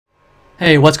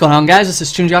Hey, what's going on guys? This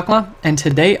is Chounji Akuma, and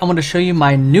today I want to show you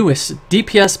my newest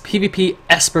DPS PvP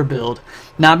Esper build.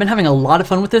 Now I've been having a lot of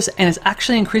fun with this, and it's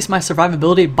actually increased my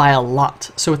survivability by a lot.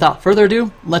 So without further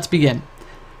ado, let's begin.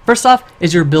 First off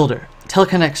is your builder,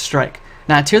 Telekinetic Strike.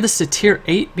 Now I tier this to tier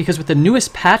 8 because with the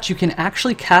newest patch you can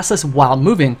actually cast this while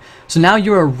moving. So now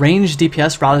you're a ranged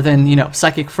DPS rather than,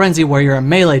 Psychic Frenzy where you're a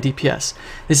melee DPS.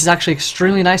 This is actually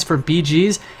extremely nice for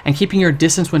BGs and keeping your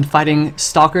distance when fighting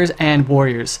stalkers and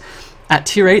warriors. At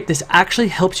tier 8, this actually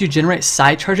helps you generate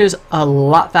side charges a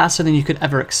lot faster than you could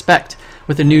ever expect.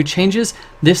 With the new changes,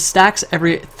 this stacks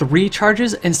every 3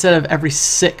 charges instead of every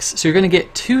 6. So you're going to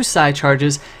get 2 side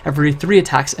charges every 3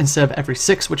 attacks instead of every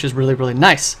 6, which is really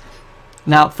nice.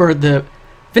 Now for the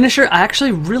finisher, I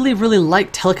actually really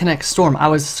like Telekinetic Storm. I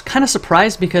was kind of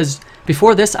surprised because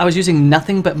before this I was using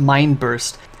nothing but Mind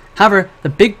Burst. However, the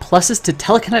big pluses to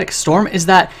Telekinetic Storm is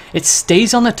that it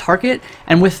stays on the target,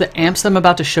 and with the amps that I'm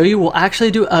about to show you will actually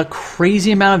do a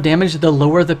crazy amount of damage the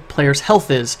lower the player's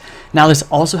health is. Now this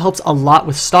also helps a lot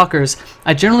with stalkers.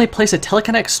 I generally place a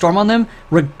Telekinetic Storm on them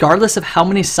regardless of how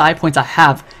many psi points I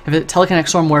have. If a Telekinetic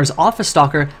Storm wears off a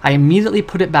stalker, I immediately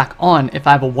put it back on if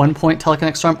I have a 1-point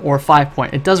Telekinetic Storm or a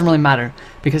 5-point. It doesn't really matter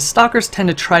because stalkers tend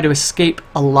to try to escape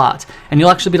a lot, and you'll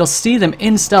actually be able to see them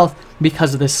in stealth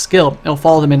because of this skill. It'll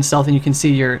follow them in stealth and you can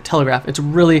see your telegraph. It's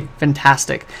really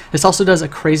fantastic. This also does a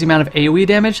crazy amount of AoE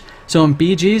damage, so in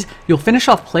BGs you'll finish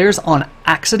off players on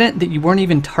accident that you weren't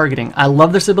even targeting. I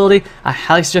love this ability. I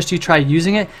highly suggest you try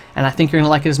using it, and I think you're going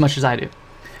to like it as much as I do.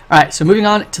 Alright, so moving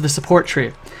on to the support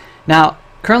tree. Now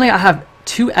currently I have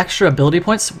 2 extra ability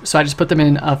points, so I just put them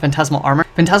in Phantasmal Armor.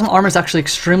 Phantasmal Armor is actually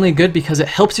extremely good because it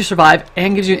helps you survive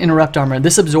and gives you Interrupt Armor.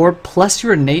 This Absorb plus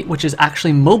your Innate, which is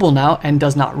actually mobile now and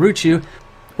does not root you,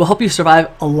 will help you survive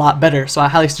a lot better, so I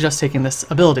highly suggest taking this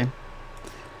ability.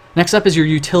 Next up is your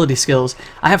utility skills.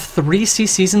 I have 3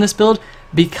 CCs in this build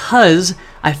because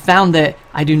I found that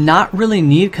I do not really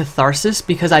need Catharsis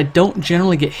because I don't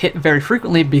generally get hit very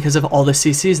frequently because of all the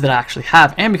CCs that I actually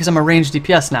have, and because I'm a ranged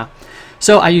DPS now.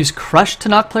 So I use Crush to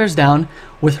knock players down,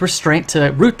 with Restraint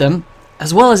to root them,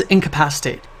 as well as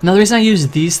Incapacitate. Now the reason I use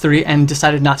these 3 and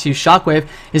decided not to use Shockwave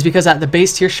is because at the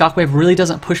base tier, Shockwave really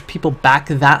doesn't push people back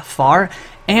that far,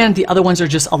 and the other ones are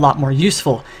just a lot more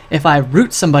useful. If I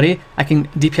root somebody, I can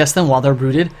DPS them while they're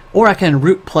rooted, or I can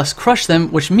root plus crush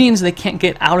them, which means they can't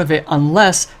get out of it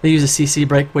unless they use a CC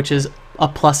break, which is a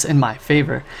plus in my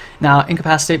favor. Now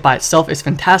Incapacitate by itself is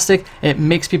fantastic. It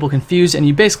makes people confused, and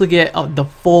you basically get the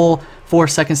full 4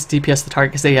 seconds to DPS the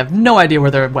target because they have no idea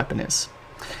where their weapon is.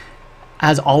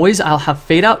 As always, I'll have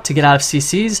Fade Out to get out of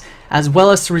CCs, as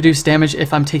well as to reduce damage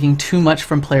if I'm taking too much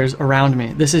from players around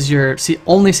me. This is your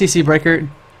only CC breaker.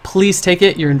 Please take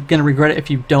it. You're going to regret it if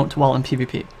you don't while in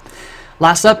PvP.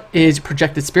 Last up is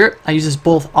Projected Spirit. I use this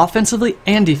both offensively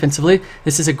and defensively.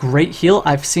 This is a great heal.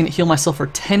 I've seen it heal myself for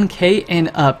 10k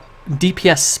in a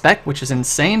DPS spec, which is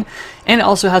insane, and it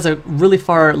also has a really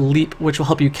far leap which will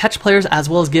help you catch players as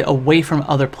well as get away from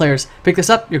other players. Pick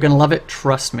this up, you're going to love it,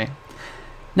 trust me.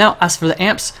 Now as for the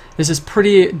amps, this is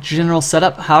pretty general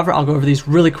setup. However, I'll go over these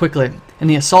really quickly. In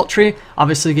the Assault tree,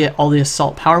 obviously get all the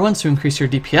Assault power ones to increase your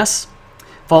DPS,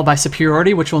 followed by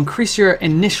Superiority, which will increase your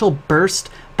initial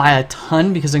burst by a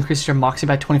ton because it increases your Moxie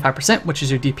by 25%, which is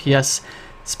your DPS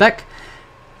spec.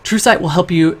 True Sight will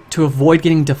help you to avoid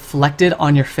getting deflected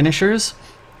on your finishers.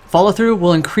 Follow Through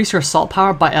will increase your assault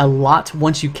power by a lot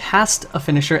once you cast a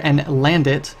finisher and land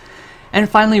it. And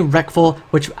finally, Wreckful,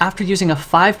 which after using a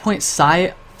 5-point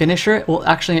psi finisher will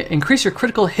actually increase your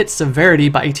critical hit severity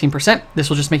by 18%. This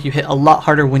will just make you hit a lot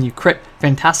harder when you crit.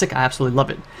 Fantastic, I absolutely love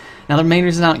it. Now the main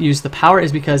reason I don't use the power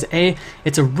is because A,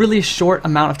 it's a really short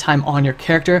amount of time on your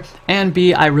character, and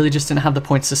B, I really just didn't have the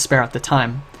points to spare at the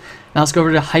time. Now let's go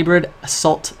over to Hybrid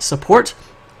Assault Support.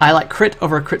 I like crit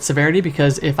over crit severity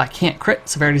because if I can't crit,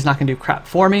 severity is not going to do crap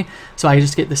for me. So I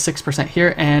just get the 6%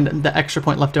 here, and the extra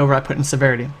point left over I put in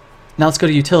severity. Now let's go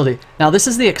to utility. Now this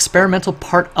is the experimental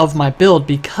part of my build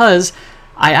because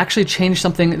I actually changed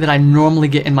something that I normally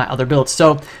get in my other builds.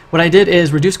 So what I did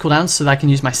is reduce cooldowns so that I can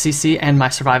use my CC and my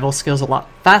survival skills a lot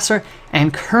faster.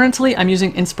 And currently I'm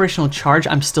using Inspirational Charge.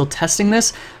 I'm still testing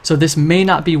this, so this may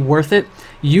not be worth it.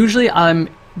 Usually I'm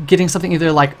getting something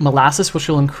either like Molasses, which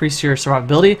will increase your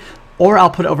survivability, or I'll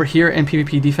put it over here in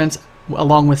PvP defense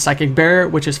along with Psychic Barrier,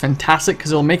 which is fantastic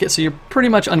because it will make it so you're pretty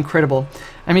much uncrittable.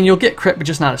 I mean, you'll get crit, but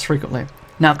just not as frequently.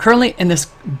 Now currently in this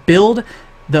build,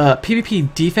 the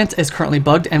PvP defense is currently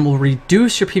bugged and will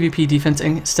reduce your PvP defense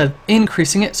instead of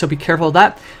increasing it, so be careful of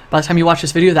that. By the time you watch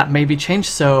this video, that may be changed,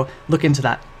 so look into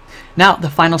that. Now, the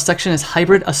final section is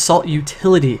Hybrid Assault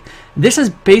Utility. This is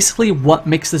basically what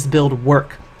makes this build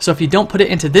work. So if you don't put it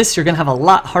into this, you're going to have a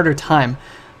lot harder time.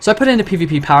 So I put it into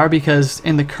PvP power because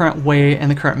in the current way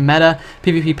and the current meta,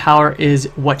 PvP power is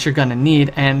what you're going to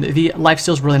need, and the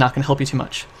lifesteal is really not going to help you too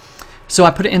much. So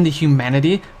I put it in the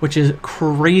humanity, which is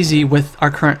crazy with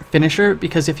our current finisher,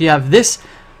 because if you have this,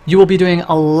 you will be doing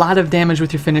a lot of damage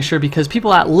with your finisher because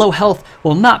people at low health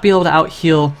will not be able to out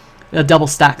heal a double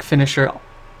stack finisher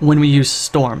when we use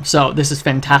Storm. So this is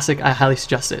fantastic. I highly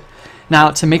suggest it.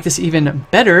 Now, to make this even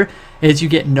better is you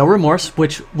get No Remorse,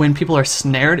 which when people are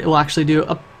snared, it will actually do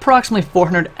approximately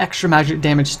 400 extra magic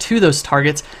damage to those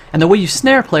targets. And the way you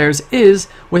snare players is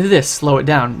with this, Slow It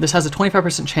Down. This has a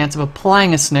 25% chance of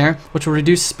applying a snare, which will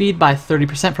reduce speed by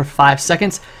 30% for 5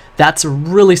 seconds. That's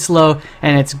really slow,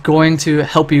 and it's going to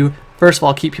help you, first of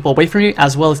all, keep people away from you,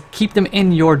 as well as keep them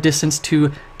in your distance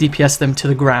to DPS them to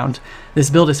the ground. This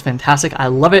build is fantastic. I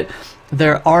love it.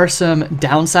 There are some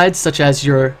downsides, such as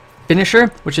your finisher,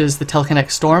 which is the Telekinetic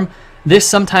Storm. This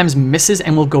sometimes misses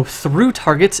and will go through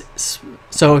targets.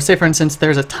 So say for instance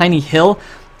there's a tiny hill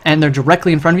and they're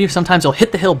directly in front of you. Sometimes it'll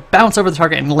hit the hill, bounce over the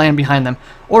target, and land behind them,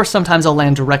 or sometimes it'll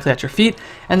land directly at your feet.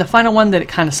 And the final one that it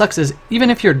kind of sucks is even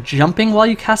if you're jumping while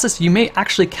you cast this, you may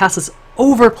actually cast this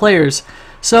over players.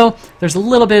 So there's a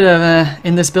little bit of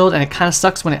in this build, and it kind of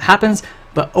sucks when it happens,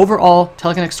 but overall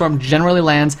Telekinetic Storm generally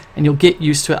lands and you'll get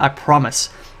used to it, I promise.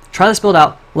 Try this build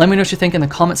out. Let me know what you think in the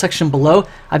comment section below.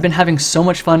 I've been having so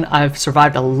much fun. I've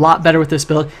survived a lot better with this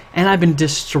build, and I've been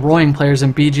destroying players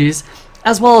in BGs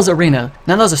as well as Arena.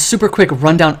 Now that was a super quick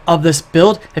rundown of this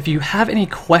build. If you have any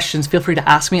questions, feel free to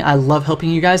ask me. I love helping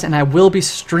you guys, and I will be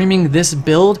streaming this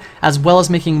build as well as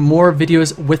making more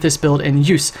videos with this build in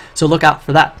use, so look out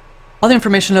for that. Other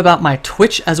information about my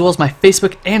Twitch as well as my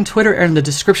Facebook and Twitter are in the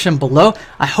description below.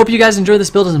 I hope you guys enjoy this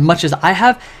build as much as I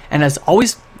have, and as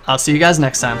always, I'll see you guys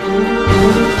next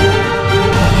time.